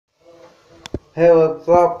Hey, what's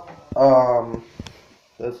up?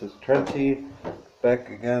 This is Trenchy back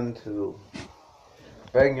again to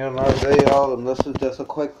bring you another video, and this is just a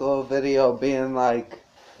quick little video being like,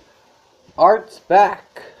 Art's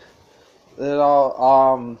back.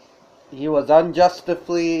 He was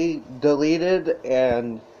unjustly deleted,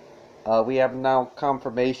 and we have now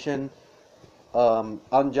confirmation,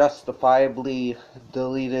 unjustifiably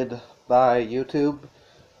deleted by YouTube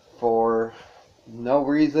for no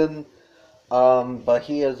reason. But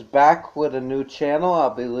he is back with a new channel. I'll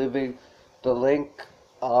be leaving the link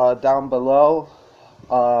down below.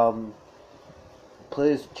 Um,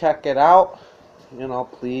 please check it out.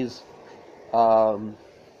 Please, um,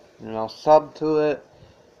 sub to it.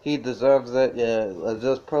 He deserves it. Yeah, it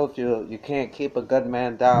just proves you can't keep a good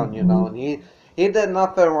man down. And he did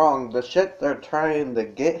nothing wrong. The shit they're trying to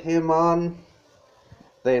get him on,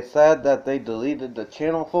 they said that they deleted the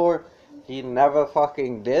channel for. He never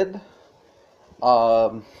fucking did.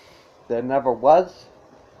 Um, there never was.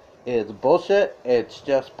 Is bullshit. It's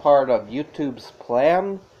just part of YouTube's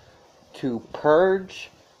plan to purge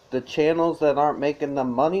the channels that aren't making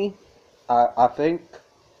them money. I think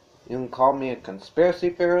you can call me a conspiracy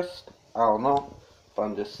theorist. I don't know. But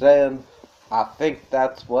I'm just saying, I think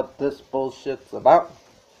that's what this bullshit's about.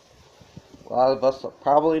 A lot of us are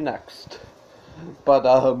probably next. But,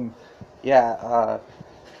 yeah,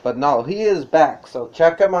 but no, he is back. So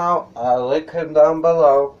check him out. I'll link him down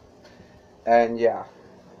below. And yeah.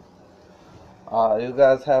 You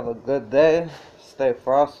guys have a good day. Stay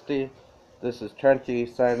frosty. This is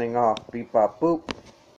Trenchy signing off. Beep bop boop.